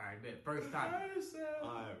First topic.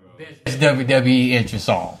 Alright, bro. Best WWE entrance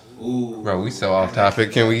song. Ooh. Bro, we so off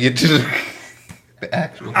topic. Can we get to the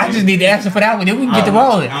actual? I just need the answer for that one. Then we can get to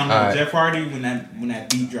rolling. I don't know. Alright. Jeff Hardy when that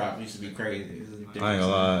beat drop used to be crazy. I ain't gonna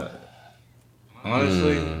lie.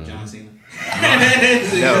 Honestly, John Cena.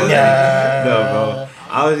 no, bro.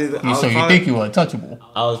 I was either, I was So you probably, think you untouchable?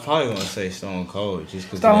 I was probably gonna say Stone Cold just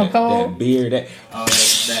because Stone that, Cold? that beard. That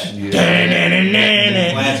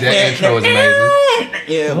That intro was amazing.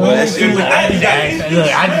 yeah, but that shit was. I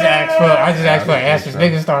just asked for answers.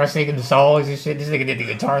 Niggas started singing the songs and shit. This nigga did the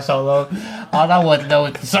guitar solo. All I want to know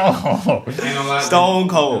is the song. Ain't gonna lie, Stone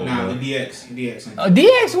Cold. Nah, bro. the DX.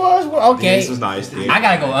 DX was okay. This was nice. I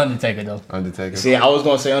gotta go Undertaker though. Undertaker. See, I was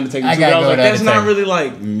gonna say Undertaker I too, but gotta I was go like, to that's not Undertaker. really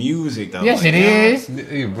like music though. Yes, like, it is.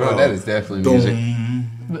 Yeah, bro, that is definitely music.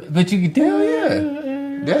 But you can tell, Yeah.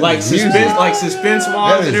 That Like is music. suspense That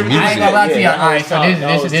wise is and everything. music. I ain't gonna lie to you. Yeah, All right, so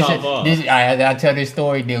that I'll tell this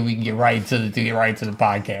story, then we can get right to the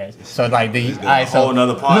podcast. So like the, all right, a so whole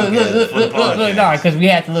nother podcast. look, no, because we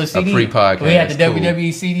had the little CD, pre-podcast, we had the cool.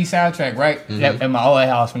 WWE CD soundtrack, right? At my old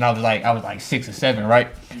house when I was like 6 or 7, right?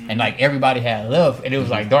 And like everybody had left, and it was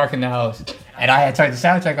like dark in the house, and I had turned the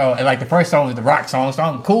soundtrack on, and like the first song was the rock song, so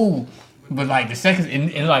I'm cool. But like the second,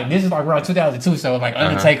 and like this is like around 2002, so like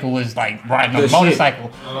Undertaker was like riding on a Good shit. motorcycle,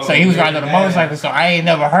 so he was riding on a motorcycle. So I ain't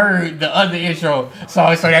never heard the other intro. So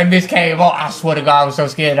that bitch came on. I swear to God, I was so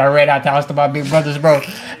scared. I ran out the house to my big brothers, bro.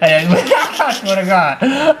 And I swear to God,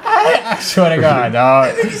 I swear to God,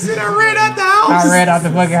 dog. He said I ran out the house. I ran out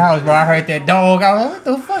the fucking house, bro. I heard that dog. I was like, what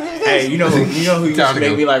the fuck is this? Hey, you know who used Time to to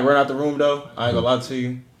make go. me like run out the room though? I ain't gonna lie to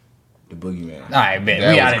you. The Boogeyman. All right, bet. That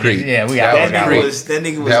We was out of creep. this. Yeah, we That out of was That creep. this.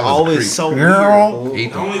 nigga was That was always creep. so Girl. weird.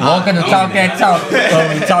 Ethan. Welcome to Talk That Talk.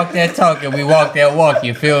 When we talk that talk and we walk that walk,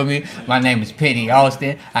 you feel me? My name is Penny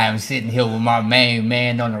Austin. I am sitting here with my main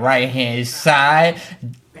man on the right hand side.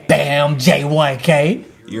 Bam, J1K.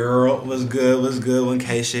 Euro was good when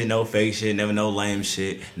K shit, no fake shit, never no lame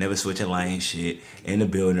shit, never switching lane shit. In the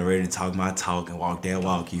building, ready to talk my talk and walk that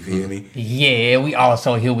walk, you feel me? Yeah, we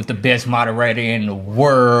also here with the best moderator in the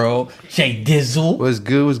world, Jay Dizzle. What's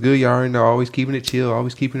good? Y'all already know, always keeping it chill,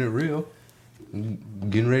 always keeping it real.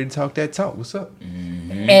 Getting ready to talk that talk. What's up?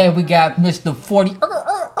 And we got Mr. 40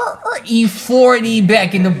 E40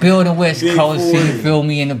 back in the building, West Big Coast. 40. You feel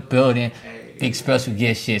me in the building. Big special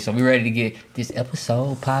guest shit. So we ready to get this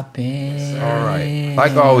episode popping. All right.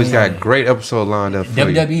 Like always, got a great episode lined up for you.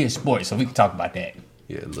 WWE is sports, so we can talk about that.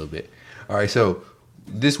 Yeah, a little bit. All right, so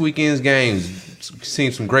this weekend's games,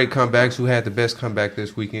 seen some great comebacks. Who had the best comeback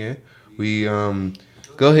this weekend? We go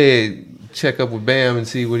ahead, check up with Bam and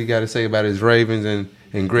see what he got to say about his Ravens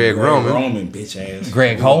and Greg Roman. Roman, bitch ass.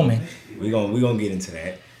 Greg Holman. We gonna get into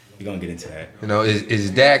that. We gonna get into that. You know,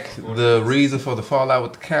 is Dak the reason for the fallout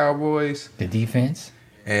with the Cowboys? The defense.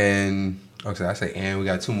 And okay, I say and we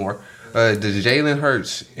got two more. Does Jalen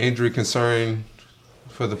Hurts injury concern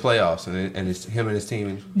for the playoffs and it's him and his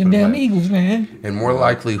team? for Them the damn playoffs? Eagles, man. And more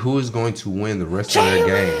likely, who is going to win the rest of their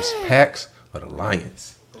games? Packs or the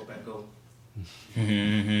Lions? Go back, go.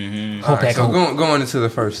 All right, so going into the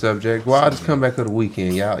first subject, wildest comeback of the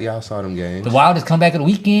weekend. Y'all saw them games. The wildest comeback of the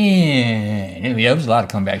weekend. Yeah, there was a lot of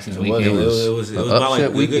comebacks this It weekend. was an about like a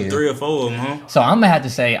upset weekend. good 3 or 4 of them, huh? So I'm gonna have to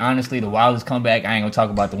say, honestly, the wildest comeback. I ain't gonna talk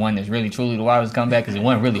about the one that's really truly the wildest comeback because it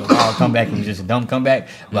wasn't really a wild comeback. It was just a dumb comeback.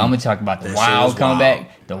 But I'm gonna talk about the That shit wild was comeback. wild.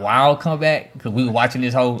 The wild comeback because we were watching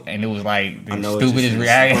this whole and it was like the I know what stupidest you're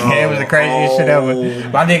reaction. saying. It was the craziest shit ever.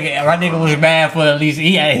 My nigga was mad for at least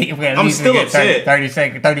I'm still get upset.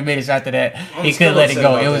 30 minutes after that. He still couldn't let it upset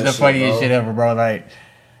go. about It was that the funniest shit, shit ever, bro. Like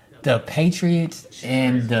the Patriots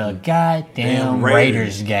and the goddamn Damn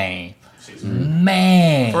Raiders Raiders. game.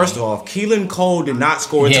 Man. First off, Keelan Cole did not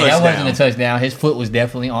score a Yeah, touchdown. that wasn't a touchdown. His foot was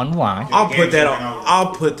definitely on the line. I'll put that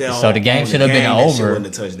on. So the game should have been That shit over. wasn't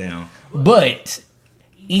a touchdown. But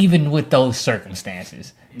even with those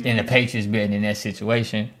circumstances and the Patriots being in that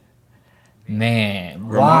situation, man,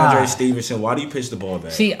 why? Ramondre Stevenson, why do you pitch the ball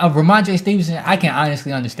back? See, Ramondre Stevenson, I can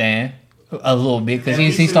honestly understand a little bit because At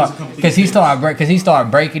least it was a complete he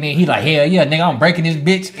started breaking it. He like, hell yeah, nigga, I'm breaking this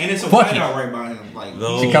bitch. And it's a Fuck fight it. out right by him. Like,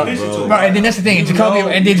 No, Jacoby, bro. bro, and then that's the thing,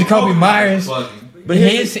 Jacoby Myers. Fucking. But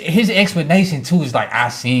his explanation too is like, I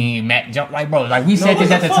seen Mac Jones. Like, bro, like we said what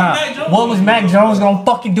this at the the fuck Mac time. Jones What was gonna Mac do? Jones gonna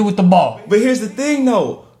fucking do with the ball? But here's the thing,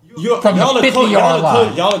 though. From the 50-yard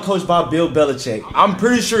line. Y'all are coached by Bill Belichick. I'm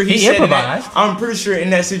pretty sure he He said improvised. I'm pretty sure in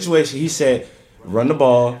that situation he said, "Run the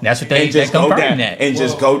ball." That's what and just they go confirmed down that. and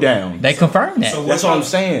just go down. They confirmed that. So That's what I'm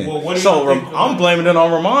saying. Well, what do so y'all think I'm blaming it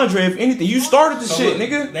on Ramondre. If anything, you started the So shit, look,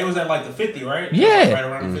 nigga. They was at like the 50, right? Yeah. Right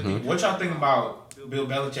around the 50. What y'all think about Bill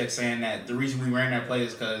Belichick saying that the reason we ran that play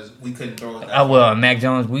is because we couldn't throw it. Well, Mac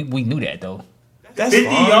Jones, we knew that though. That's 50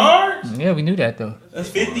 fine. yards? Yeah, we knew that though. That's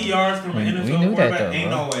 50 yards from an We NFL knew that, quarterback? though, Ain't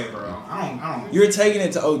bro. no way, bro. I don't. You're taking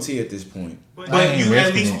it to OT at this point. I But ain't you at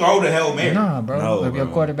risking least it. throw the Hail Mary. Nah, bro. No, if your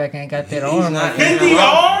bro. quarterback ain't got that He's arm, not 50 Aaron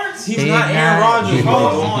yards? He's He not not- Aaron Rodgers,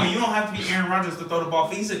 Hold bro. on, you don't have to be Aaron Rodgers to throw the ball.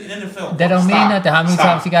 He's an NFL. That don't mean Stop. nothing. How many Stop.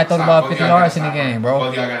 times he got to throw the Stop. ball Both 50 y'all gotta yards in the stop. game, bro?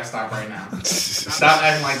 Both y'all gotta stop right now. Stop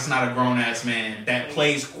acting like it's not a grown ass man that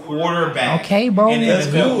plays quarterback. Okay, bro. In the That's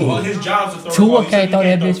NFL. cool. Well, his job's to throw the ball. Tua You said can't he throw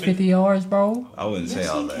that can't bitch 50 yards, bro. I wouldn't say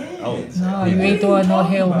all that. I wouldn't say No, all you that. ain't throwing no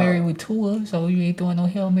talking Hail about? Mary with Tua, so you ain't throwing no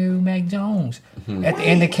Hail Mary with Mac Jones. At the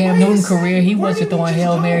end of Cam Newton's career, he wasn't throwing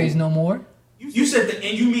Hail Marys no more. You said that,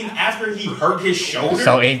 and you mean after he hurt his shoulder?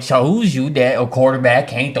 So it shows you that a quarterback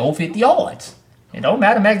can't throw 50 yards. It don't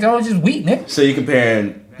matter. Mac Jones is weak, nigga. So you're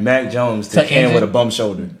comparing Mac Jones to So Cam injured- with a bum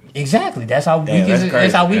shoulder. Exactly. That's how Damn, weak that's his, crazy.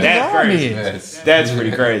 that's how weak his That's arm crazy. is. That's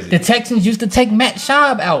pretty crazy. The Texans used to take Matt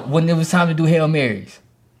Schaub out when it was time to do Hail Marys.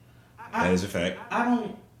 That is a fact.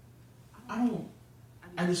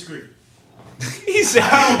 I disagree. He said,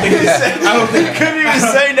 I don't think couldn't even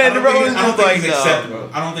say that, bro. It was I don't just think like, it's acceptable.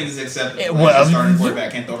 I don't think it's acceptable. It- When well, a starting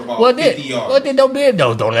quarterback can't throw the ball Well, 50 then, yards. don't be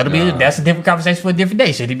don't let it be. That's a different conversation for a different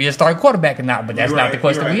day. Should he be a starting quarterback or not? But that's You're not right, the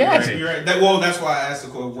question you're we right, asking. You're right. That's why I asked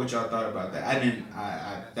the question what y'all thought about that. I didn't.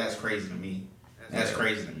 That's crazy to me. That's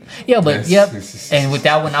crazy to me. Yeah, but Yes. yep. And with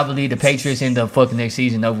that one, I believe the Patriots end up fucking their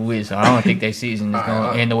season over with. So I don't think their season is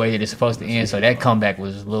going to end the way that it's supposed to end. So that comeback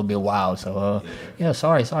was a little bit wild. So yeah,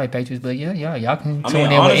 sorry Patriots, but yeah, y'all can tune in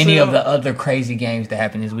with honestly, any of the other crazy games that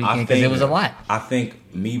happened this weekend because it was a lot. I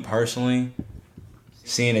think me personally,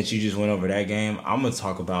 seeing that you just went over that game, I'm gonna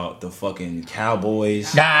talk about the fucking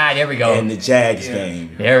Cowboys There we go. and the Jags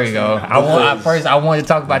game. There we go. I wanted to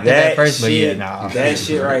talk about that at first, but yeah, nah. That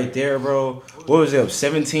shit right there, bro. What was it up?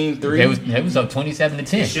 17-3? It was up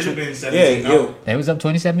 27-10. It should have been Yeah, 17. yo, They was up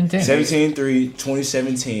 27-10. 17-3,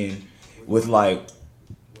 2017, with like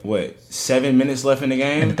what 7 minutes left in the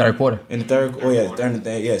game. In the third quarter. In the third,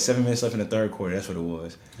 7 minutes left in the third quarter. That's what it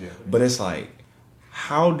was. Yeah. But it's like,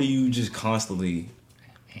 how do you just constantly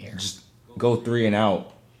just go 3 and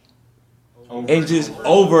out, and just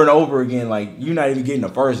over and over again, like you're not even getting the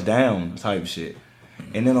first down type shit.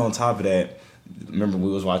 And then on top of that, remember we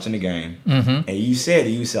was watching the game, and you said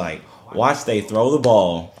like, watch they throw the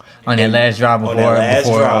ball On that last drive before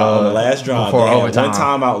on the last drive. before They had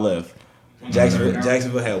overtime. one timeout left.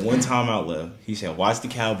 Jacksonville had one timeout left. He said, watch the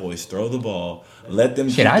Cowboys throw the ball, let them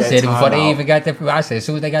Shit, keep I that said it before they timeout. even got that. I said as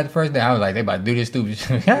soon as they got the first down, I was like, they about to do this stupid shit.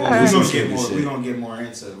 We're Yeah. gonna get more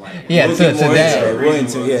into like. Yeah, We'll to get more that. into it. We'll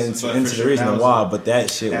into But for the sure, reason that was why, a- but that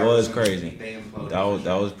shit that was was crazy. They imploded.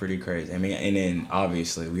 That was pretty crazy. I mean, and then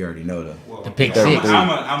obviously we already know the. Well, The pick I'm six.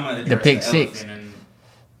 gonna The pick six.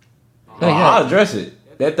 Oh, I'll address it.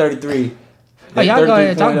 That 33. Oh, y'all go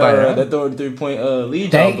ahead and talk about it, huh? That 33-point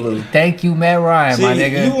lead y'all blew. Thank you, Matt Ryan, See, my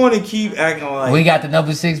nigga. you want to keep acting like We got the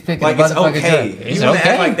number 6 pick in like the it's motherfucking okay. jug. It's You want to okay.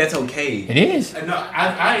 act like that's okay. It is. No,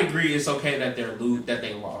 I agree. It's okay that that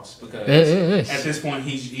they lost because It is. at this point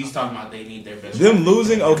he's talking about they need their best. Them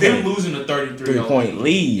losing, okay. Them losing a 33 3-point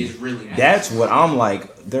lead. is really nasty. That's what I'm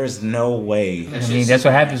like. There's no way. I mean, that's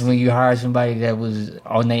what happens when you hire somebody that was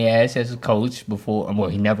on their ass as a coach before. Well,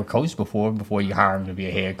 he never coached before you hire him to be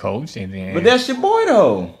a head coach, and then. But that's your boy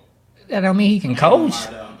though. that don't mean he can coach.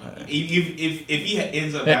 If he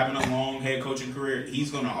ends up having a long head coaching career,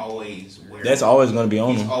 he's gonna always wear. That's always going to be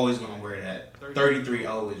on He's him. always gonna wear that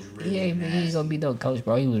 33-0 is really. Yeah, but he's gonna be no coach,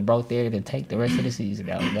 bro. He was brought there to take the rest of the season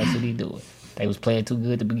out. That's what he doing. They was playing too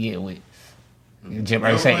good to begin with. Jim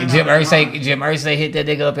Irsay hit that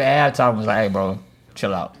nigga up at halftime. Was like, hey, bro,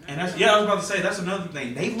 chill out. And I was about to say that's another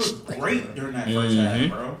thing. They looked great during that first half,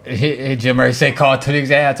 bro. Jim Irsay called to the niggas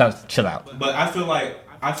at halftime. Chill out. But I feel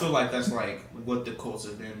like that's like what the Colts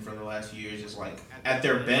have been for the last few years. Is like at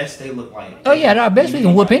their best, they look like. Oh, yeah, at our best, we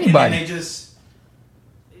can whoop anybody. And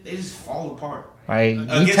they just fall apart Like we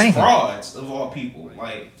against tanking. frauds of all people.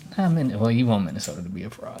 Like Well, you want Minnesota to be a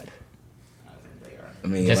fraud. I think they are. I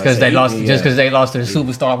mean, Just like I because said, they lost, yeah. just because they lost to the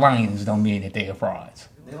superstar Lions, don't mean that they are frauds.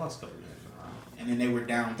 They lost a couple games in a row. And then they were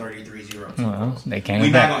down 33-0. Well, they came We're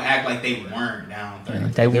not back. gonna act like they weren't down 30.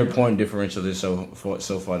 They Their were. point differential is so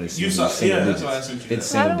far this You season. saw, Single yeah, digits. that's why I sent you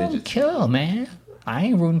It's that. I single don't digits. kill, man. I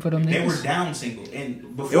ain't rooting for them They were niggas. down single,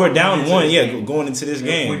 and before They were down going into one, this yeah, game, going into this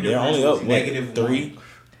their game. point They're only differential up, was what, -1. 3?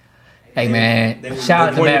 Hey man, They were- shout out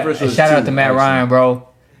to point Matt. difference was Shout out 2, to Matt actually. Ryan, bro.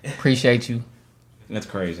 Appreciate you. That's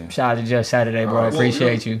crazy. Shout out to Just Saturday, bro. Well,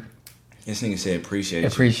 Appreciate you. This nigga said appreciate you.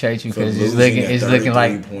 Appreciate you For because it's losing looking, at it's looking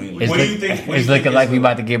like 33 points. it's, What do you look, think- what do it's you looking think like is we the-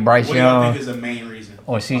 about to get Bryce What do y'all Young. think is the main reason?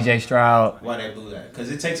 or C.J. Stroud. Why they blew that?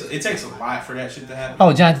 Because it takes a lot for that shit to happen.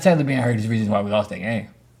 Oh, Jonathan Taylor being hurt is the reason why we lost that game.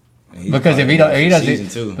 He's Because if probably he out for doesn't,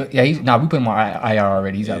 season 2. but yeah, we put him on IR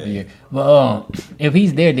already. He's out the year. But if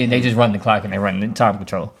he's there, then they just run the clock and they run the time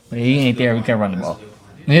control. But if he ain't there, we can't run the ball.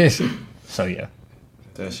 Yes. So yeah.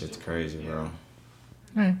 That shit's crazy, bro. All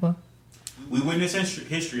right. Well, We witnessed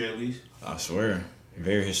history at least. I swear,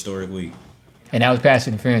 very historic week. and that was pass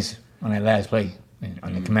interference on that last play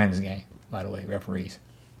on the Commanders game. By the way, referees.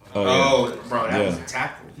 Oh, Oh, bro, that Yeah. was a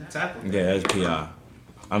tackle. He tackled. yeah, that's PI.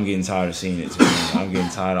 I'm getting tired of seeing it too. I'm getting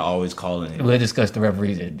tired of always calling it. We'll discuss the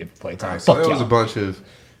referees at a different point in time. So Fuck there was a y'all. bunch of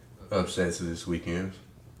upsets this weekend.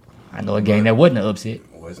 I know a game that wasn't an upset.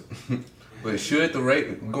 Was but should the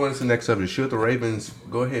Ravens going into the next subject? Should the Ravens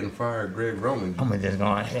go ahead and fire Greg Roman? I'm gonna just go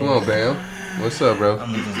on. Come on, Bam. What's up, bro? What's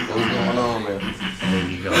going on, man? There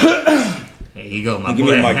you go. There you go, my Give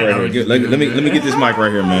boy. me the mic right here. Let me get this mic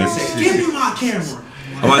right here, man. Give me my camera.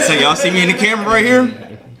 I'm about to say, y'all see me in the camera right here?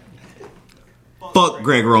 Fuck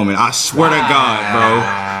Greg Roman. I swear to God,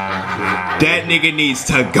 bro. That nigga needs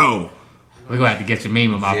to go. We're gonna have to get your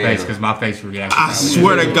meme on my face because my face reaction. I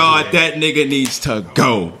swear to God, that nigga needs to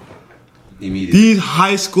go. Immediately. These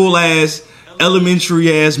high school ass,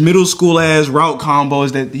 elementary ass, middle school ass route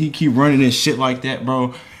combos that he keep running and shit like that,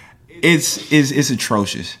 bro. It's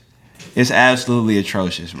atrocious. It's absolutely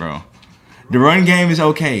atrocious, bro. The run game is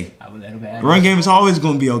okay. The run game is always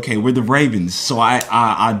going to be okay. We're the Ravens, so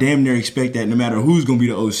I damn near expect that no matter who's going to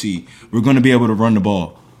be the OC, we're going to be able to run the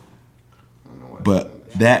ball. But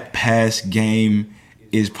that pass game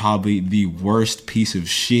is probably the worst piece of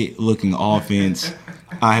shit looking offense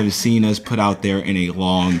I have seen us put out there in a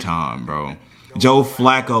long time, bro. Joe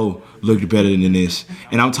Flacco looked better than this.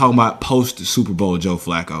 And I'm talking about post-Super Bowl Joe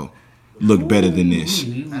Flacco looked better than this.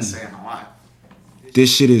 That's saying a lot.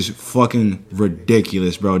 This shit is fucking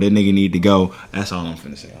ridiculous, bro. That nigga need to go. That's all I'm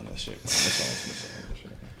finna say on that shit. That's all I'm finna say on that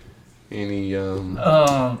shit. Any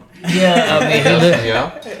Yeah, I mean, he look,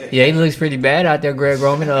 yeah? yeah, he looks pretty bad out there, Greg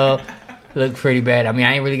Roman. Look pretty bad. I mean,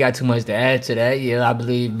 I ain't really got too much to add to that. Yeah, I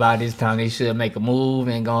believe by this time they should make a move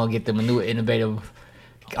and go and get them a new innovative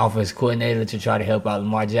offensive coordinator to try to help out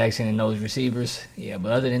Lamar Jackson and those receivers. Yeah,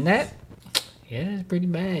 but other than that, yeah, it's pretty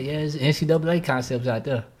bad. Yeah, it's NCAA concepts out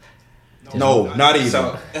there. No, not even.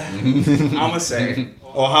 So, I'm gonna say,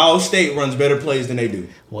 Ohio State runs better plays than they do.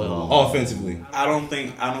 Well, Offensively. I don't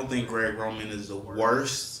think Greg Roman is the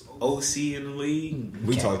worst OC in the league.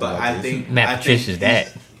 We talked But about I this. think Matt I Patricia's think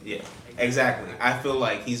that. Yeah, exactly. I feel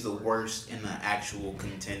like he's the worst in the actual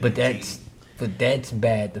contender. But that's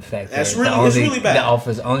bad. The fact That's that really- it's really bad.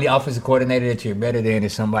 The only offensive coordinator that you're better than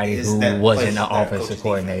is somebody Is who that wasn't plays an that offensive coach's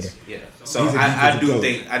coordinator. defense. Yeah. So He's a I defensive do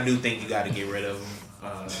coach. think you got to get rid of him.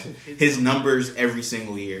 His numbers every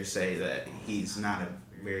single year say that he's not a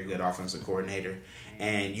very good offensive coordinator,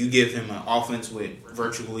 and you give him an offense with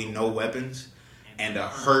virtually no weapons and a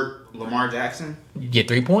hurt Lamar Jackson, You get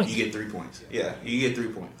 3 points. you get 3 points. Yeah, you get 3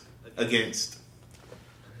 points against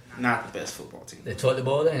not the best football team. The toilet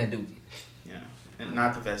bowl and the dookie. Yeah, and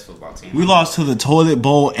not the best football team. We lost to the toilet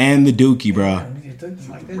bowl and the Dookie, bro.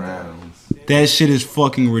 Browns. That shit is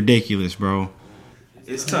fucking ridiculous, bro.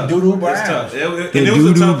 It's tough. Doo-doo It's Browns. tough. It was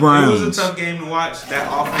Doo-doo a Browns. tough game to watch. That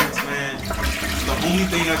offense, man. The only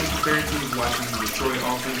thing I can compare it to is watching the Detroit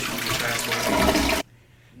offense from the past 4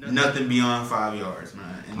 years. Nothing beyond 5 yards,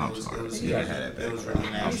 man. And it was really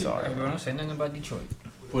nasty. I'm sorry. Bro, don't say nothing about Detroit.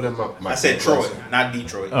 Put him up. I said Troy, not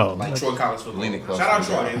Detroit. Oh. Like Troy College football. Leaning close Shout out to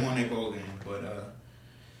Troy. that. They won their bowl game, but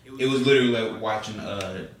it was literally like watching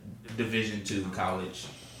a Division II college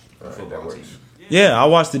football that works. team. Yeah, I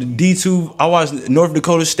watched the D2. I watched North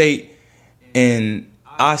Dakota State and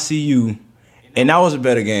ICU, and that was a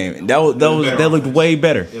better game. That looked way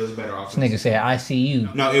better. It was better This offense. nigga said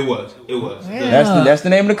ICU. No, it was. That's the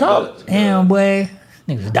name of the college. Damn, boy.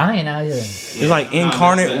 Niggas dying out here. It's like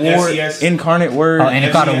Incarnate that's Ward. the FCS. Incarnate Word. Oh, and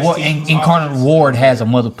Incarnate Ward has a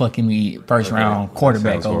motherfucking first round that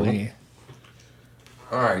quarterback sounds over horrible. here.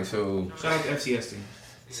 All right, so Shout out to FCS team.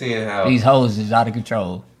 seeing how These hoes is out of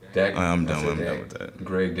control. Dak, I'm done I said with Dak, that.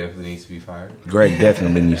 Greg definitely needs to be fired. Greg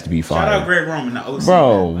definitely needs to be Shout out fired. Greg Roman, the OC.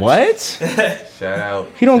 Bro, what? Shout out.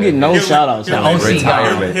 He don't get no He'll- shout outs. The he'll- OC he'll-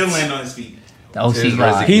 guy. He'll land on his feet. The OC His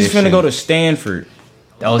guy. He's finna go to Stanford.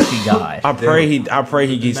 The OC guy. I pray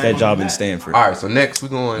he gets that job in Stanford. All right, so next we're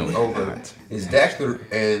going over. Is Dak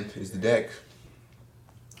is the Dak?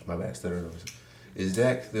 My bad, stuttered over. Is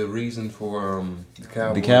Dak the reason for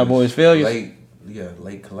the Cowboys' failures?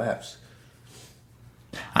 late collapse?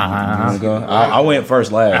 Wanna go? I went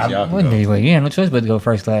first last. Y'all can go. You ain't no choice but to go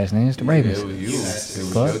first class, man. It's the Yeah, Ravens. it was you. It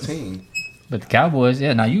was Fuck. your team. But the Cowboys,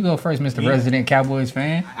 yeah. Now you go first, Mr. Resident Cowboys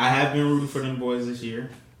fan. I have been rooting for them boys this year.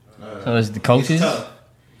 So is it the coaches? It's tough.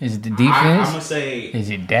 Is it the I'm defense? gonna say. Is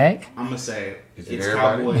it Dak? I'm gonna say Is it it's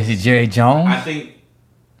everybody? Cowboys. Is it Jerry Jones? I think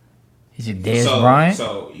Is it Dez Bryant?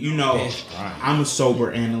 So you know, I'm a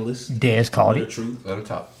sober analyst. Dez called The it. truth. Let him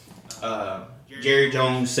talk. Jerry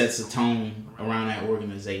Jones sets a tone around that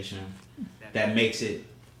organization that makes it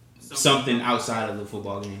something outside of the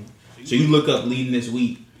football game. So you look up leading this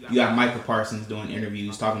week, you got Michael Parsons doing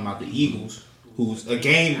interviews talking about the Eagles, who's a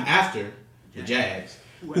game after the Jags,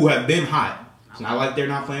 who have been hot. It's not like they're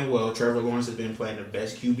not playing well. Trevor Lawrence has been playing the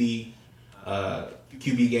best QB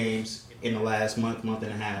games in the last month and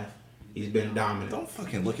a half. He's been dominant. Don't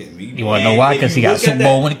fucking look at me. You want to know why? Because he got a Super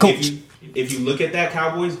Bowl winning coach. If you look at that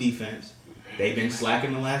Cowboys defense, they've been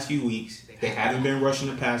slacking the last few weeks. They haven't been rushing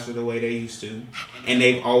the passer the way they used to, and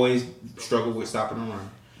they've always struggled with stopping the run.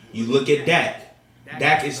 You look at Dak.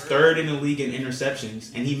 Dak is third in the league in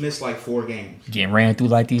interceptions, and he missed like 4 games. Getting ran through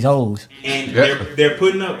like these hoes. And they're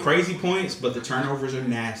putting up crazy points, but the turnovers are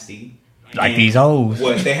nasty. Like And these hoes.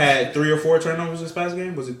 What, they had 3 or 4 turnovers this past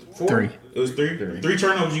game? Was it 4? 3. It was 3? 3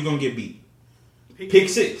 turnovers, you're going to get beat. Pick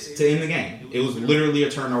 6 to end the game. It was literally a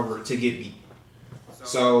turnover to get beat.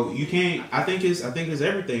 So you can't. I think it's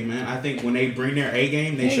everything, man. I think when they bring their A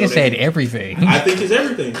game, they show. They said everything. I think it's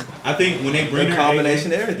everything. I think when they bring their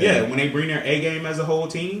combination A of game, everything. yeah, when they bring their A game as a whole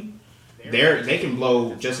team, they can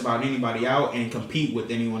blow just about anybody out and compete with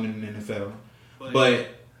anyone in the NFL. But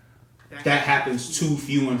that happens too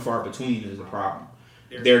few and far between is the problem.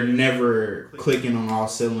 They're never clicking on all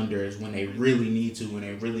cylinders when they really need to, when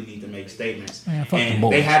they really need to make statements. Man, fuck and the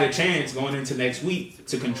boys. they had a chance going into next week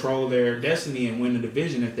to control their destiny and win the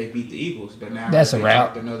division if they beat the Eagles. But now That's they a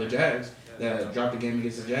wrap. dropped another Jags. Dropped the game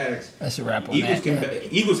against the Jags. That's a wrap on that.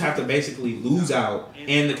 Eagles have to basically lose out,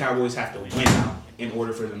 and the Cowboys have to win out in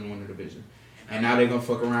order for them to win the division. And now they're gonna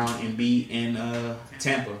fuck around and be in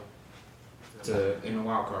Tampa in the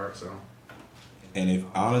wild card. So. And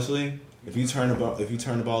if you turn the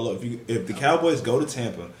ball up, if the Cowboys go to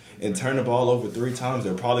Tampa and turn the ball over 3 times,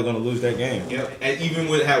 they're probably going to lose that game. Yep. And even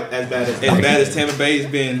with as bad as Tampa Bay's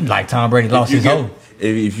been, Like Tom Brady lost his hoe.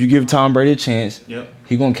 if you give Tom Brady a chance, Yep.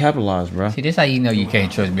 he gonna capitalize, bro. See, this how you know you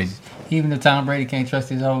can't trust bitches. Even if Tom Brady can't trust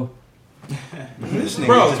his hoe.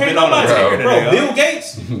 Bro, can't nobody. Bro, Bill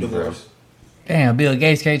Gates divorced. Damn, Bill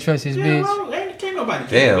Gates can't trust his Yeah, bitch. bro, can't nobody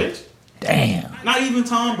Damn. keep a bitch. Damn. Not even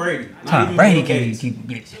Tom Brady. Not Tom even Brady Bill can't Gates. keep a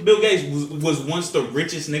bitch. Bill Gates was once the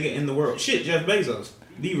richest nigga in the world. Shit, Jeff Bezos,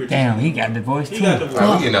 the richest. Damn, he got divorced He too. got divorced.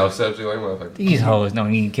 Fuck. You know, subject like motherfucker. These hoes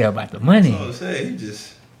don't even care about the money. I say he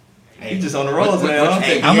just Hey, on the rolls now.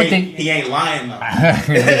 Hey, I'ma he ain't lying though. I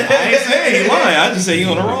ain't saying he lying. I just say he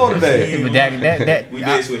on the roll today. But that We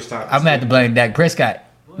did switch topics. I'm gonna have to blame Dak Prescott.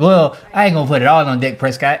 Well, I ain't gonna put it all on Dak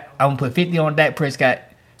Prescott. I'm gonna put 50 on Dak Prescott,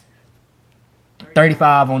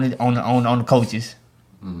 35 on the coaches.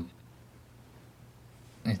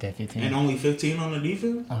 Is that 15? And only 15 on the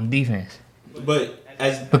defense. On the defense. But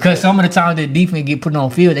Because some of the time the defense get put on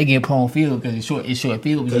field, they get put on field because it's short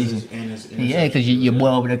field position. Yeah, because your boy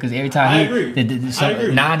over there. Because every time I agree. I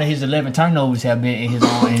agree. 9 of his 11 turnovers have been in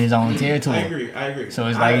his own territory. I agree. So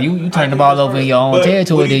it's like you turn the ball over in your own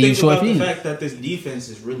territory, then you short about field. the fact that this defense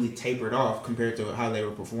is really tapered off compared to how they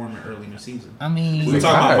were performing early in the season. I mean, We were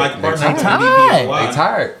talking about Mike Parsons. They tired. They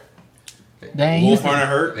tired. they ain't Wolf used to. Hunter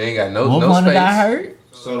hurt. They ain't got no Wolf no Hunter space. got hurt.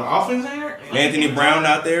 So the offense ain't hurt. Anthony Brown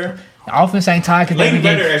out there. The offense ain't tired because they Leighton be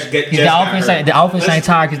Vander Esch getting. just got hurt. The offense ain't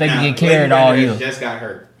tired because they be getting carried all year. Just got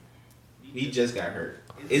hurt. He just got hurt.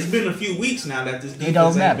 It's been a few weeks now that this It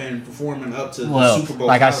don't defense ain't matter. been performing up to Well, the Super Bowl.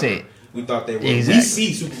 like I caliber. said. We thought they were. Exactly. We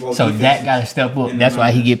see Super Bowl. So defenses that got to step up. in the That's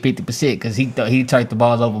why he numbers. get 50% because he turned the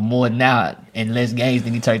balls over more now in less games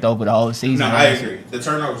than he turned over the whole season. No, I agree. The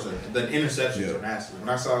turnovers, the interceptions are nasty. When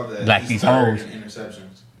I saw that, Like he's these third hoes. in interceptions.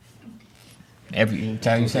 Every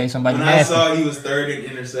time you say somebody When I nasty, saw he was third in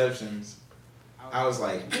interceptions, I was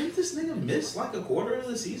like, didn't this nigga miss like a quarter of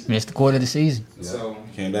the season? missed the quarter of the season, So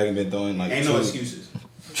Came back and been throwing like ain't no excuses.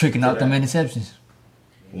 tricking out them interceptions.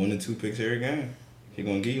 1 and 2 picks every game. He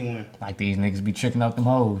gonna give you one. Like these niggas be tricking out them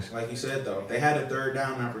hoes. Like you said though, they had a third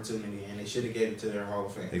down opportunity and they should have gave it to their Hall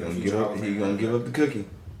of Fame. He their gonna future give Hall up. of He Fame gonna running give back. up the cookie.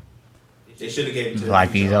 They should have gave it to Like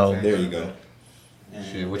their future these Hall of hoes. Fame There you running go. back. And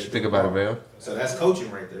Shit, what you they- think about it, Val? So that's coaching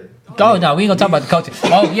right there. Oh no, we ain't gonna talk about the coaching.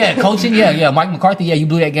 Oh yeah, coaching. Yeah. Mike McCarthy. Yeah, you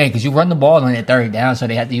blew that game because you run the ball on that third down, so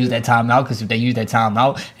they have to use that timeout. Because if they use that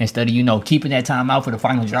timeout instead of keeping that timeout for the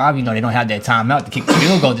final drive, they don't have that timeout to kick the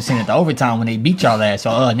field goal to send it to overtime when they beat y'all ass.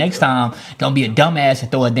 So next time, don't be a dumbass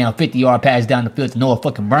and throw a damn 50-yard pass down the field to Noah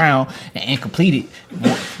fucking Brown and incomplete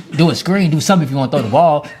it. Do a screen, do something if you want to throw the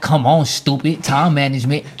ball. Come on, stupid. Time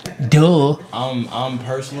management. Duh. I'm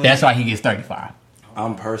personally. That's why he gets 35.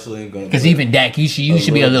 I'm personally gonna. Because even Dak, you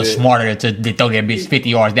should be a little bit. smarter to throw that bitch 50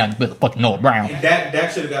 yards down the fucking Noah Brown. And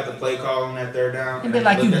Dak should have got the play call on that third down. And be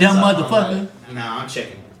like, you dumb motherfucker. Nah, I'm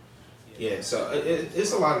checking. Yeah, so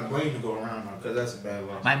it's a lot of blame to go around now because that's a bad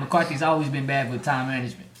loss. Mike McCarthy's always been bad with time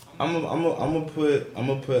management. I'm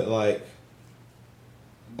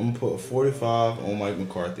gonna put 45 on Mike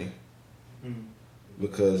McCarthy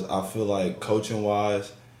because I feel like coaching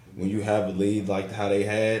wise, when you have a lead like how they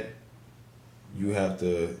had, you have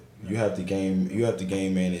to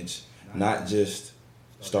game manage, not just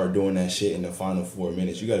start doing that shit in the final 4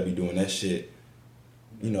 minutes. You got to be doing that shit.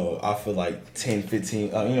 I feel like 10,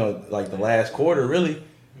 15, like the last quarter, really,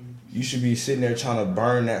 you should be sitting there trying to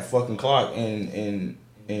burn that fucking clock and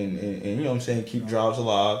you know what I'm saying, keep drives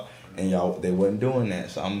alive. And they wasn't doing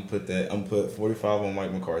that. So I'm gonna put 45 on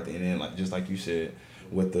Mike McCarthy, and then just like you said,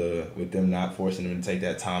 with them not forcing them to take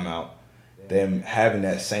that timeout, them having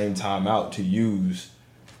that same timeout to use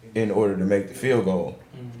in order to make the field goal.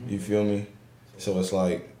 You feel me? So it's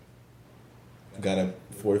like, got a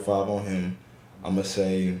 45 on him. I'm gonna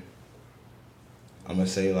say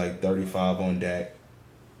like 35 on Dak,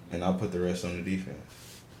 and I'll put the rest on the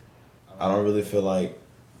defense. I don't really feel like.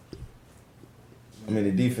 I mean,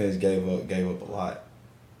 the defense gave up a lot.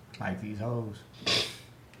 Like these hoes.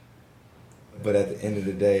 But at the end of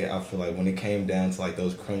the day, I feel like when it came down to like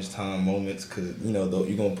those crunch time moments, because you're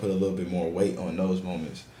gonna put a little bit more weight on those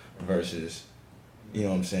moments versus,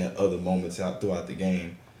 other moments out throughout the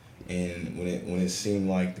game. And when it seemed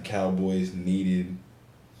like the Cowboys needed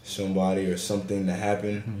somebody or something to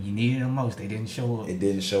happen, You needed them most. They didn't show up. it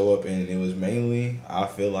didn't show up, and it was mainly, I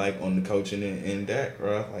feel like, on the coaching and Dak,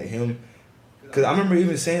 bro. Like him. Because I remember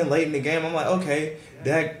even saying late in the game, I'm like, okay,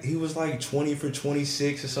 Dak, he was like 20 for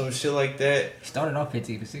 26 or some shit like that. He started off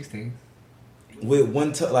 15 for 16. With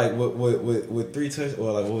with 3 touchdowns,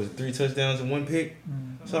 or like what was it, 3 touchdowns and 1 pick.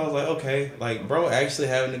 So I was like, okay, like bro, actually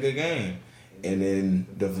having a good game. And then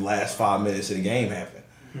the last 5 minutes of the game happened.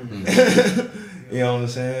 You know what I'm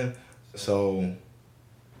saying? So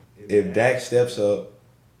if Dak steps up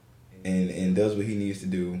and does what he needs to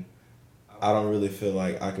do, I don't really feel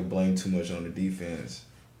like I could blame too much on the defense,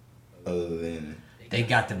 other than They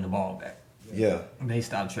got them the ball back. yeah, They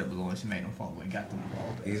stopped Trevor Lawrence and made them fumble and got them the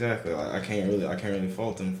ball back. exactly. Like I can't really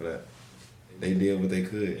fault them for that. They did what they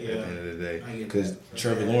could at the end of the day, because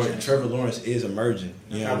Trevor Lawrence is emerging.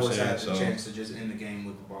 You know what I'm Cowboys saying? had the So chance to just end the game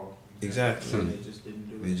with the ball. exactly, They just didn't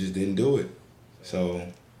do it. they just didn't do it. So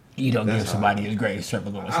You don't That's give somebody as great as Trevor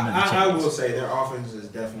Lawrence another I chance. will say their offense is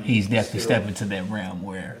definitely. He's definitely still- stepping to that realm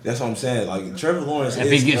where that's what I'm saying. Like Trevor Lawrence, If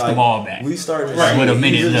is, he gets the like, ball back. we starting to Right. see With a it.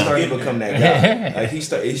 minute He's really left. starting to become that guy. Like he's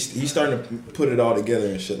starting to put it all together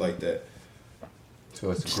and shit like that. So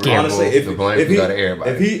it's Scary. agreeable. Honestly, The blame can go to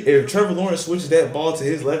everybody. if Trevor Lawrence switches that ball to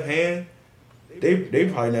his left hand, they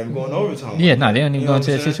probably never going overtime. Yeah, no, they don't even You go know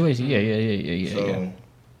into what that I'm situation. Yeah. So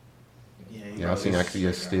Yeah, I seen I could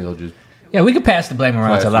just still just Yeah, we could pass the blame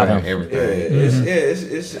around to a lot of them. yeah, everything.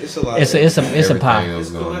 it's a lot. It's a Everything pie. else It's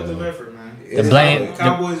a going collective on. effort, man. The blame-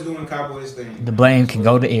 Cowboys doing Cowboys thing. The blame can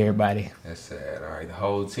go to everybody. That's sad. All right, the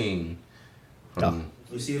whole team, Oh. from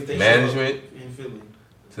We see if they Management. show up in Philly.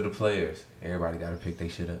 to the players, everybody got to pick their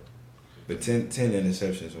shit up. But 10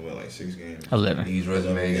 interceptions in like 6 games. 11. These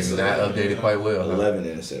resumes It's is not updated quite well. Huh? 11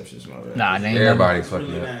 interceptions, my bad. Nah, they ain't Everybody It's fucking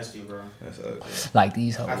really up. nasty, bro. That's ugly. like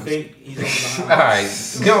these I hoes. think he's on behind. All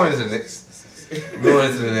right, going into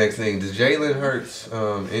the next thing. Does Jalen Hurts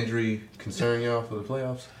injury concern y'all for the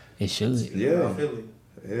playoffs? It should. Yeah. Philly.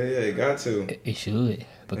 Yeah, it got to. It should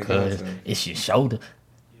because to. it's your shoulder.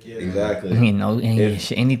 Yeah. Exactly. You know, and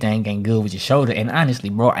If- anything ain't good with your shoulder. And honestly,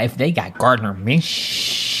 bro, if they got Gardner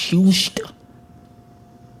Minshew,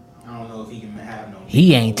 I don't know if he can have no.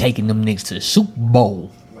 he ain't taking them niggas to the Super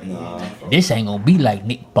Bowl. Nah. This ain't gonna be like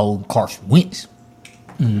Nick Bowl and Carson Wentz.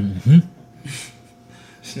 This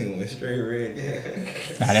nigga went straight red.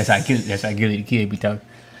 Nah, that's how Gilly the Kid be talking.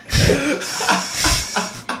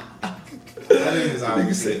 That is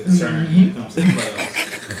obviously a concern when it comes to the playoffs.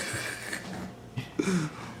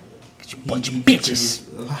 Bunch of bitches.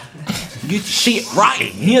 Get your shit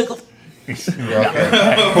right, nigga.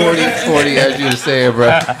 40, as you were saying,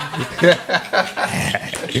 bro.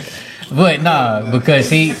 But nah, because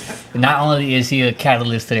he not only is he a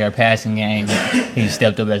catalyst to their passing game, he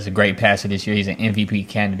stepped up as a great passer this year. He's an MVP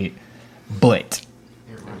candidate. But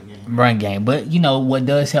run game. But you know what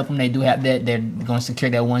does help them? They do have that. They're going to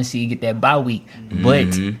secure that 1 seed, get that bye week. But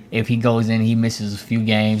if he goes in, he misses a few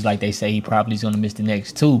games. Like they say, he probably is going to miss the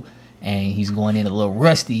next 2. and he's going in a little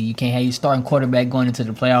rusty. You can't have your starting quarterback going into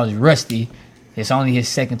the playoffs rusty. It's only his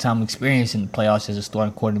second time experience in the playoffs as a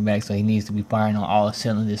starting quarterback, so he needs to be firing on all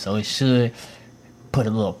cylinders. So it should put a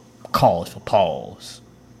little cause for pause.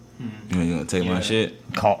 You gonna take my shit?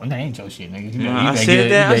 That ain't your shit, nigga. I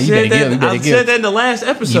said that. I said that in the last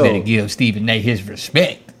episode. You better give Stephen A. his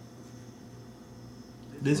respect.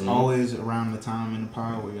 This always around the time in the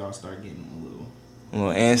pod where y'all start getting A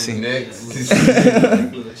little antsy.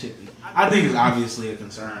 a little chippy. I think it's obviously a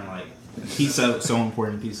concern. Like, he's so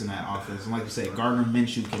important piece in that offense. And like you said, Gardner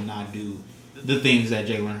Minshew cannot do the things that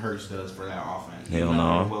Jalen Hurts does for that offense. Hell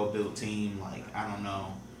no. A well-built team. Like, I don't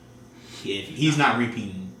know. If he's not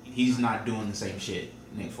repeating. He's not doing the same shit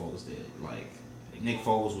Nick Foles did. Like, Nick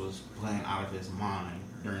Foles was playing out of his mind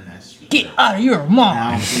during that stretch. Get out of your mind.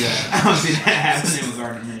 I don't see that happening with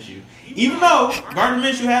Gardner Minshew. Even though Gardner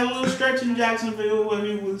Minshew had a little stretch in Jacksonville where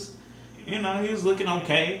he was, he was looking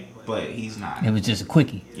okay, but he's not. It was just a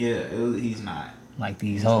quickie. Yeah, he's not. Like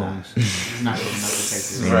these He's hoes. not. He's not good enough to take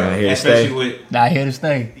this. Right, here to Especially stay. with Not here to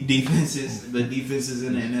stay. the defenses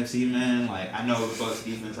in the NFC, man. Like, I know the Bucs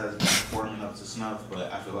defense hasn't been performing up to snuff,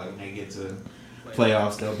 but I feel like when they get to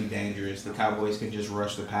playoffs, they'll be dangerous. The Cowboys can just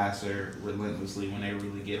rush the passer relentlessly when they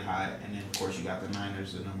really get hot, and then of course you got the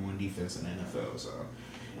Niners, the number one defense in the NFL. So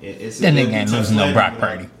it's That nigga ain't losing no Brock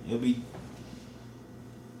Purdy. It'll be.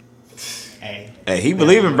 Hey, He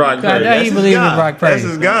believe in Brock Purdy. Yeah, he That's believe his in guy. Brock Purdy. That's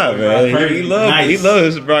his guy, man. Brock Purdy. He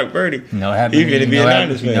loves Brock Purdy. No happened. He finna be a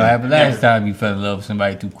Niners fan. No happened last time you fell in love with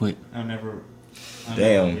somebody too quick. I'm never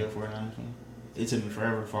Damn. be a 49ers fan. It took me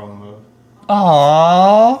forever to fall in love.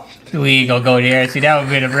 Aww. We ain't gonna go there. See, that would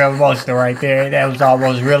be the real emotional right there. That was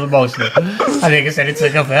almost real emotional. I think it said it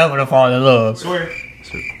took him forever to fall in love. Swear.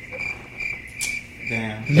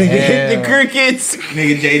 Damn. The crickets.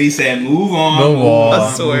 Nigga JD said, move on. Move on. I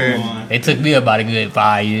swear. move on. It took me about a good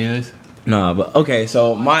 5 years. Nah, but okay.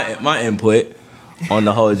 So my input on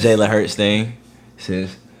the whole Jalen Hurts thing,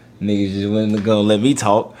 since niggas just wouldn't gonna let me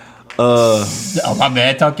talk. Oh, my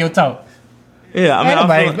bad. Talk your talk. Yeah, I mean, I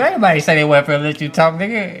feel like, Everybody say they weren't finna let you talk,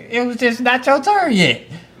 nigga. It was just not your turn yet.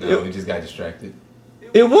 No, we just got distracted.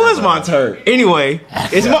 it was my turn. Anyway,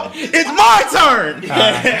 it's my turn.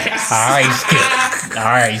 All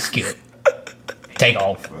right, Skip. Take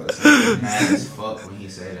off. Bro, it's like mad as fuck when he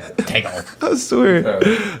say that. Take off. I swear.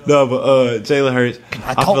 No, but Jalen Hurts,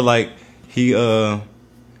 I feel like he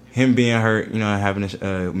him being hurt, having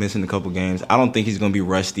missing a couple games. I don't think he's gonna be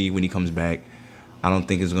rusty when he comes back. I don't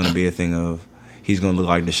think it's gonna be a thing of he's gonna look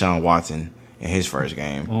like Deshaun Watson in his first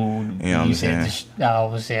game. Ooh, You know what I'm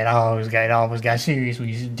saying? I almost got serious when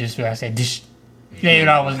you just I said this. Yeah, it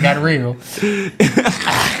almost got real.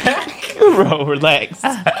 Bro, relax.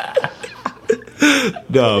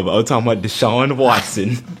 No, but I'm talking about Deshaun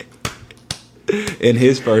Watson in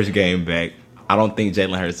his first game back. I don't think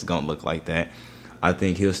Jalen Hurts is gonna look like that. I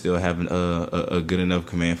think he'll still have a good enough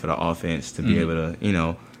command for the offense to be able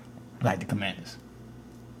to, Like the Commanders.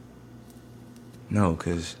 No,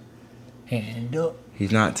 because Hand up.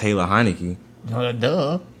 he's not Taylor Heineke.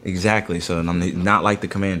 Duh. Exactly. So I'm not like the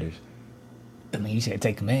Commanders. I mean, you said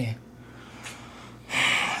take command.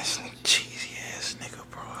 This nigga cheesy ass nigga,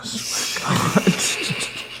 bro. I swear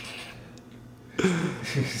to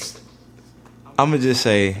God. I'm gonna just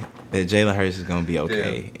say that Jalen Hurts is gonna be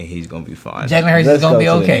okay and he's gonna be fine. Jalen Hurts is gonna be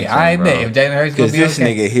okay. I bet if Jalen Hurts is gonna Because be this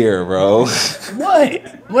okay. nigga here, bro.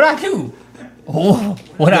 What? What I do?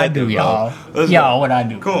 What I do, y'all? Let's Y'all, go. what I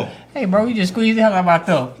do? Come on. Hey, bro, you just squeezed the hell out of my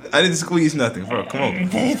thumb. I didn't squeeze nothing, bro. Come on.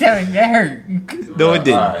 That hurt. No, it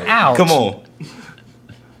didn't. Alright. Ouch. Come on.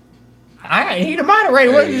 He the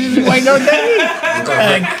moderator. What you just waiting on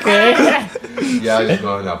that? Yeah, I was just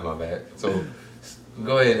going off my bad. So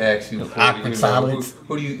go ahead and ask you. Awkward silence.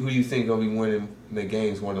 Who do you think gonna be winning the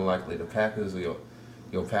games more than likely? The Packers or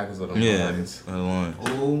your Packers or the Lions? The Lions.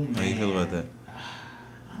 Oh, man. How you feel about that?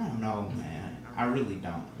 I don't know, man. I really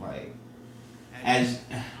don't. Like, as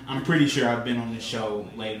I'm pretty sure I've been on this show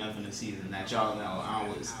late enough in the season that y'all know I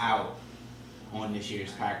was out on this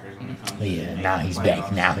year's Packers when it comes to Yeah, making now the he's playoffs.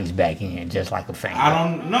 back. Now he's back in just like a fan. I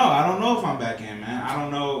don't know if I'm back in, man. I don't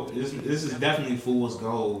know. This is definitely fool's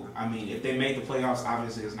gold. I mean, if they make the playoffs,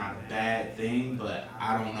 obviously it's not a bad thing, but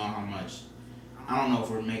I don't know how much. I don't know if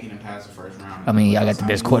we're making it past the first round. I mean, y'all got the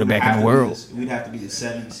best quarterback in the world. We'd have to be the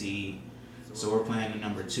 7th seed, so we're playing the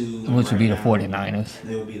number 2. Which would be the right 49ers.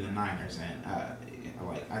 They would be the Niners, and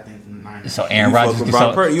I think the Niners. So Aaron You fuck Rodgers. with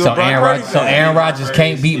Brock Purdy? You a So Brock Aaron Purdy Rodgers. So fan? Aaron Rodgers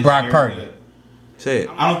can't beat Brock Purdy. Say it.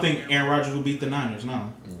 I don't think Aaron Rodgers will beat the Niners.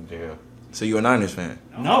 No. Yeah. So you a Niners fan?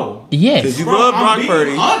 No. Yes. Because you Bro, love I'm Brock being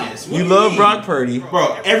Purdy. honest. What You do you love mean? Brock Purdy.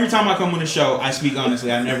 Bro, every time I come on the show, I speak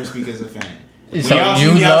honestly. I never speak as a fan. When So y'all see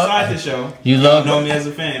you me love outside the show, you y'all love know me as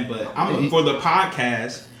a fan. But I'm for the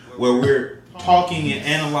podcast where we're talking and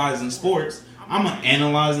analyzing sports. I'm gonna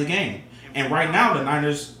analyze the game. And right now, the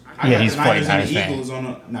Niners. I Yeah, got he's the Niners and 49ers the fan. Eagles on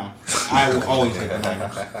the. No, I will always get the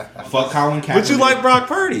Niners. Fuck Colin Kaepernick. But you like Brock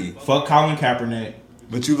Purdy. Fuck Colin Kaepernick.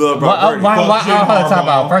 But you love Brock Purdy. why, Fuck Jim hold on, talk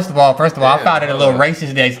about Harbaugh. first of all, I found it a little hold on.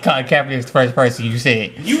 racist that Colin Kaepernick is the first person you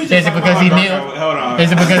said. You was Is just it talking because about he how dark kneeled? I was. Hold on.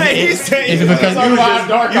 Is it because? He said- Is it because? You was just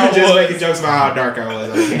dark You I were just was. making jokes about how dark I was.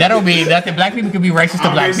 Okay. That don't mean nothing. Black people can be racist to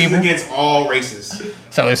I'm black racist people. against all races.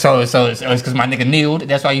 So it's because my nigga kneeled.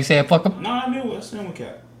 That's why you said fuck him. No, I knew it. Stand with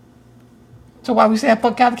Cap. So why we saying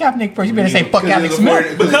fuck Colin Kaepernick first? You better say fuck Alex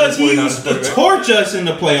Smith. Because he used to torch us in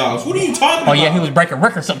the playoffs. What are you talking about? Oh yeah, he was breaking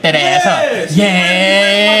records up that ass, huh? Yes.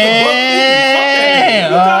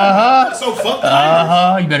 Yeah. So fuck the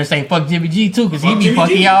Niners. You better say fuck Jimmy G too, cause he Fuck be Jimmy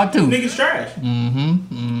fucking G. y'all too. Niggas trash.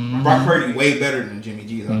 Brock Purdy way better than Jimmy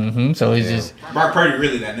G though. So it's just Brock Purdy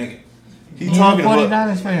really that nigga. He you talking about.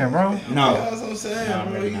 49ers fan, bro. No. That's what I'm saying. Nah,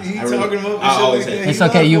 bro. really not. He I really- talking about. I always say It's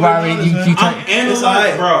okay. You've already you I'm turn. It's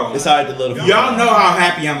analyzing, bro. It's alright to little. Y'all know how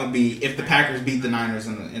happy I'm gonna be if the Packers beat the Niners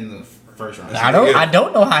in the first round. I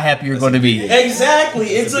don't know how happy you're going to be. Exactly.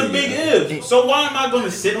 It's a big if. So why am I going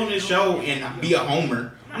to sit on this show and be a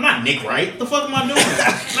homer? I'm not Nick Wright. The fuck am I doing?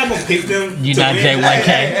 I'm not going to pick them. You're to not win.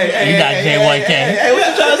 J1K. You're not J1K. Hey, what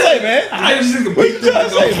you trying to say, man? I just think pick them. trying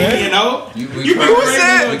to say, man? You know? You You tried- pick Who them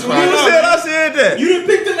said? every Who week. said I said that? You didn't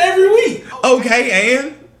pick them every week. Okay,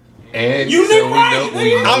 and And You so Nick we Wright, know- nigga.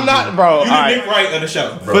 we know I'm not, bro. You the Alright, Nick Wright of the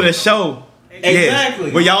show. for the show. Exactly.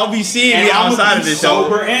 Yes. But y'all be seeing And me I'm outside a of this show.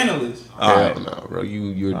 sober analyst. Alright. Hell no, bro.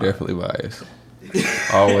 You're definitely biased.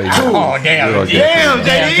 Always. Oh damn! You are Damn,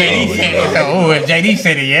 definitely JD JD. said it. Oh, if JD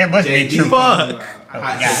said it, yeah, it must be true. Fuck.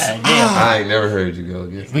 God, damn. I ain't never heard you go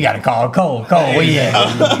against. We gotta call Cole. Cole, where you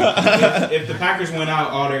at? If the Packers win out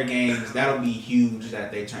all their games, that'll be huge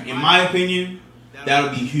that they turn. In my opinion, that'll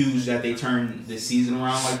be huge that they turn this season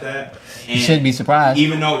around like that. You shouldn't be surprised.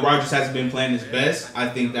 Even though Rodgers hasn't been playing his best, I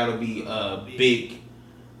think that'll be a big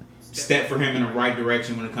step for him in the right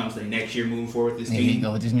direction when it comes to next year moving forward with this Here you team.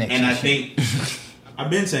 go with this next And I shit. think I've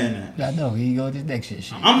been saying that. I know. Here you go with this next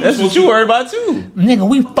shit. I'm That's what you worried about too. Nigga,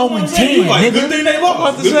 we 4-10, Like, good nigga. thing they lost. I'm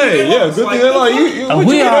about to Good say, thing yeah, lost. good Like, thing they lost. the fuck? What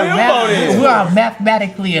We you are, getting about it? we are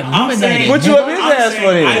mathematically I'm saying- eliminated. What you nigga. up his I'm ass saying,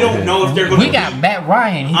 for then? I don't know if they're going to We got Matt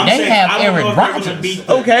Ryan. I'm They saying, have I don't know Aaron if they're gonna Rodgers. beat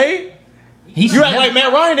the- Okay. He's You act like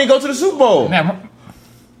Matt Ryan didn't go to the Super Bowl. Matt,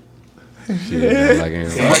 Shit, like Aaron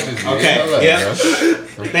Rodgers. Okay, yeah.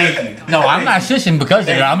 Thank you. no, I'm not shushing because of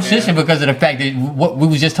it. I'm shushing because of the fact that what we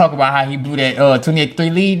was just talking about how he blew that 28-3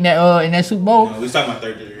 lead in that Super Bowl. We was talking about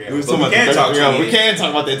third degree. We can talk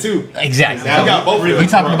about that too. Exactly. Now we got both We really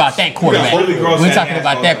talking gross. about that quarterback. really gross We're ass talking about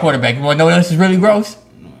assholes. that quarterback. You want to know what else is really gross?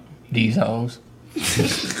 These hoes.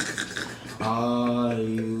 All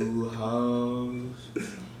you hoes,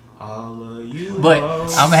 all of you. But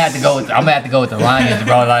hoes. I'm gonna have to go with the Lions,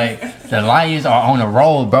 bro. Like the Lions are on the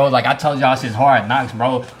roll, bro. Like I told y'all, since Hard Knocks,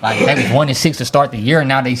 bro. Like they was 1-6 to start the year, and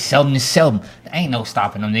now they seldom. There ain't no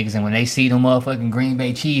stopping them niggas. And when they see them motherfucking Green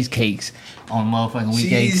Bay cheesecakes on motherfucking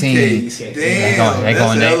week 18, Cheesecake. They Damn, going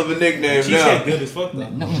that's a there. hell of a nickname Cheesecake now. good as fuck though.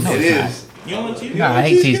 no, It it's is. You don't like cheesecake? not. Nah, I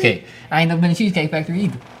hate cheesecake. I ain't never been to Cheesecake Factory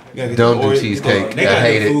either. Don't do cheesecake. They I got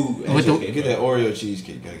hate good it. food. With the- Get that Oreo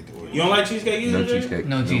cheesecake. Gotta get the Oreo. You don't like cheesecake either? No Jay? cheesecake.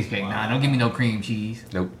 No cheesecake. Nah, don't give me no cream cheese.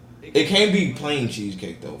 Nope. It can't be plain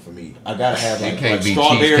cheesecake though for me. I gotta have It like, can't like be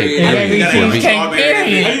strawberry. cheesecake. It and can't be everything. cheesecake, Strawberry.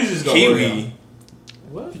 period. I usually just go Kiwi. Oreo.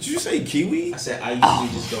 What? Did you say kiwi? I said I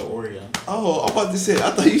usually just go Oreo. Oh, I'm about to say. I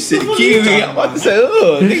thought you said What are you kiwi. talking I'm about to say,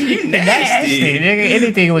 ugh, nigga, you nasty. Nigga.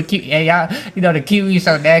 Anything with kiwi. Hey, y'all, you know the kiwi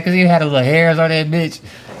so bad because he had a little hairs on that bitch.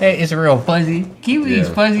 Hey, it's real fuzzy. Kiwi is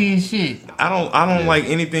Yeah. fuzzy as shit. I don't like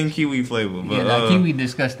anything kiwi flavor, but Yeah, nah, kiwi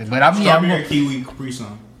disgusting. But I'm Strawberry kiwi Capri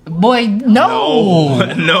Sun. boy, no.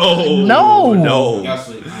 no, No. no. Y'all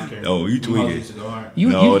sleep. I don't care. No, you tweaking. Hoes used to go hard. You,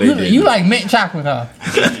 No, they you, didn't. you like mint chocolate, huh?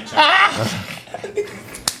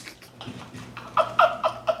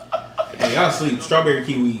 Hey, y'all sleep. Strawberry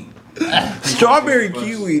kiwi. Strawberry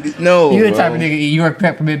kiwi. No, You the bro. type of nigga eat York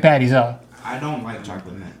peppermint patties, huh? I don't like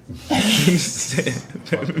chocolate mint. He said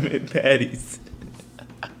peppermint patties.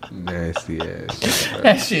 Nasty ass.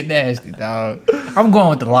 That shit nasty, dog. I'm going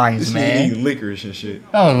with the Lions, This nigga man. eating licorice and shit.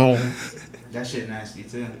 Oh, That shit nasty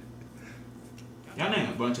too. Y'all name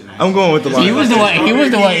a bunch of nasty. I'm going with the he Lions. was the one. He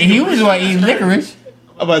was the one. He was the one eating licorice.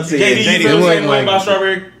 I'm about to say, JD, yeah, you feel JD the wasn't same way about like.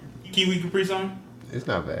 strawberry kiwi Capri Sun? It's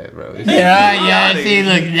not bad, bro. It's Yeah. See,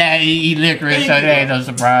 look, yeah, he eat licorice, so that ain't no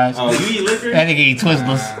surprise. Oh, you eat liquor? That nigga eat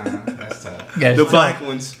Twizzlers. That's tough. Yes, The so- black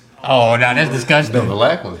ones. Oh, no, that's disgusting. The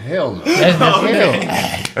black one, hell no. That's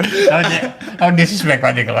disgusting. Don't disrespect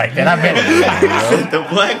my nigga like that. I bet. The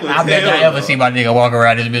black one. I bet I ever see my nigga walk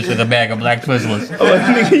around this bitch with a bag of black Twizzlers. Oh,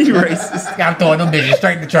 nigga, you racist. I'm throwing them bitches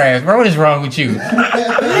straight in the trash, bro. What is wrong with you?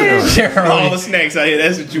 All the snacks out here.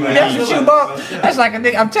 That's what you want. That's what you bought. That's like a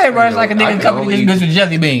nigga. I'm telling you, bro. It's like a I nigga can coming to only this bitch with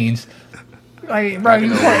jelly beans. Like, bro, you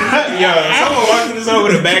Yo, if someone walked in this over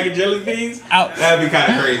with a bag of jelly beans, Out. that'd be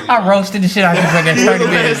kind of crazy. I roasted the shit out of you for that 30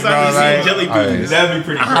 minutes, bro. Like, jelly beans. That'd be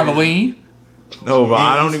pretty crazy. Halloween. No, bro.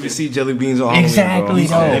 I don't even see jelly beans on Halloween, Exactly,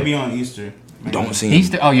 bro. no. They be on Easter. Don't see 'em.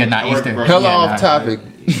 Easter. Oh, yeah, not Easter. Hella Yeah, off nah. topic.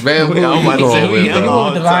 Bam, who I'm you about to say, going we with, hella bro? We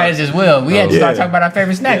went with the Lions as well. We had to start Yeah. talking about our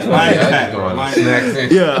favorite snacks. Yeah, Lions pack. Going Lions snacks pack.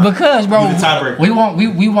 and Yeah. Because, bro, You the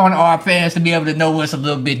tiebreaker. we want our fans to be able to know what's a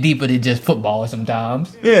little bit deeper than just football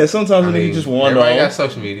sometimes. Yeah, sometimes I a nigga mean, just wander everybody got off.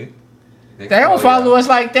 social media. They don't follow us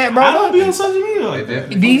like that, I don't bro. be on social media like They that.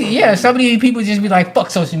 definitely- Yeah, some of these people just be like,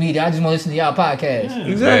 fuck social media. I just want to listen to y'all podcast.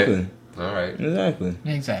 Exactly. All right. Exactly.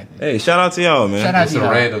 Exactly. Hey, shout out to y'all, man. Shout out It's to a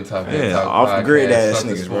y'all. random topic. Yeah, Talk off the grid podcast, ass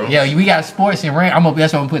something niggas, sports. bro. Yeah, we got sports and random.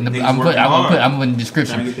 That's what I'm putting. Niggas I'm working putting hard. in the Trying to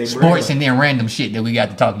description. get their Sports bread and then random shit that we got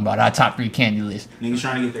to talk about. Our top 3 candy list. Niggas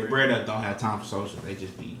trying to get their bread up don't have time for social. They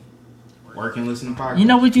just be working, listening to podcasts. You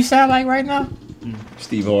know what you sound like right now?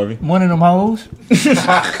 Steve Harvey. One of them hoes.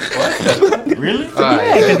 Really? All right.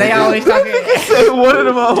 Yeah, because they always talking. One of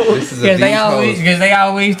them all. This is a Because they deep always, post. because they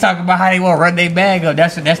always talk about how they want to run their bag up.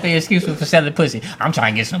 That's their excuse for selling pussy. I'm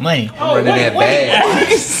trying to get some money. Running that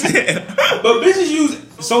bag. But bitches use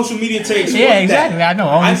social media to exploit Yeah, exactly. that. I know.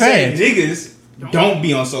 Only I say fans. niggas don't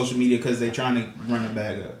be on social media because they trying to run the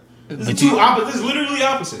bag up. This But is two opposite. This is literally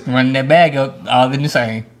opposite. Running that bag up, all in the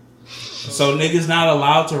same. So niggas not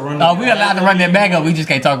allowed to run. Oh, we allowed to run that bag up. We just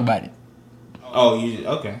can't talk about it. Oh, you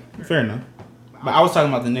okay? Fair enough. But I was talking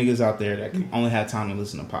about the niggas out there that only had time to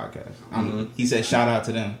listen to podcasts. He said, "Shout out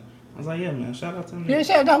to them." I was like, "Yeah, man, shout out to them." Yeah,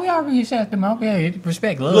 shout out. We already shout them out. Yeah,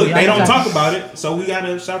 respect. Love. Look, Y'all they don't shout- talk about it, so we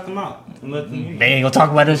gotta shout them out and let them. They ain't gonna talk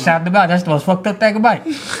about us shouting about. That's the most fucked up thing about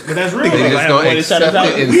it. But that's real. They just Like, gonna boy, they shut accept us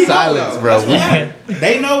it out. in We know, silence, though. bro. That's what happened.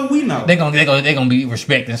 They know, we know. They gonna be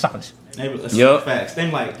respect and silence. Yup. Facts. They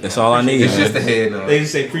like. That's all I need. It's just a head nod. They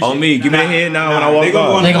just say appreciate. On me, give me the head now when I walk they gonna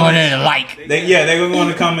off. go in They the go in comments- there and like. They gonna go in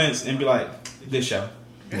the comments and be like, "Good show."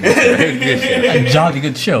 A jolly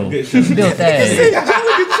good show. Good show. Built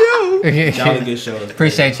that. Jolly good show.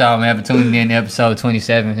 Appreciate y'all, man, for tuning in to episode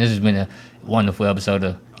 27. This has been a wonderful episode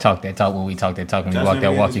of Talk That Talk when we talk that talk and we Josh walk that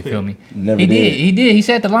never walk. had You this feel pick. me? Never He did. did. He did. He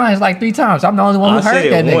said the lines like 3 times. I'm the only one who I heard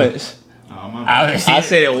said that it nigga. once. Oh, my bad. I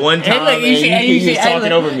said it one Hey, time, look, you see, and he was hey, talking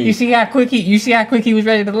look, over me. You see how quick he was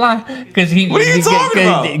ready to lie? Because he. What are you talking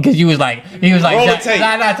about? Because you was like, Roll the tape.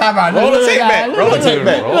 Nah, talk about. Roll the look, tape nah, back. look, Roll the look, tape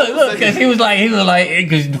back. Look, because he was like,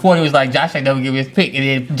 because before he was like, Josh ain't never give me his pick,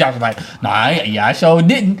 and then Josh was like, nah, I sure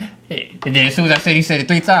didn't. And then as soon as I said he said it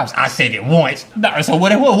 3 times, I said it once. Nah, so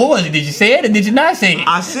what was it? Did you say it or did you not say it?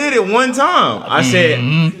 I said it one time. I said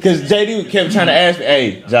because JD kept trying to ask me,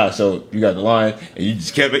 "Hey, Josh, so you got the line?" And you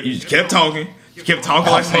just kept talking. You kept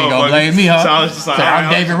talking like So you gonna blame me, huh? So I was just like, So all I'm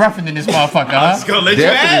right, David Ruffin in this motherfucker, I'm huh? just gonna let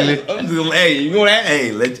Definitely. you ask. I'm just gonna, hey, you gonna ask? Hey,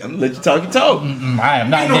 I'm gonna let you talk your talk. I am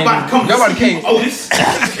not Ain't nobody David. come to Nobody see you, came. Otis.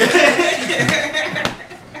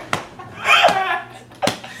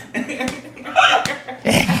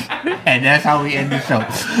 And that's how we end the show.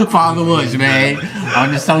 Follow us, man,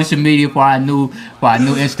 on the social media for our new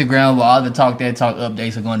Instagram, where all the Talk That Talk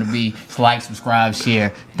updates are going to be. So like, subscribe, share.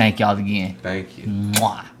 Thank y'all again. Thank you.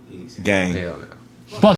 Mwah. Gang. Hell no.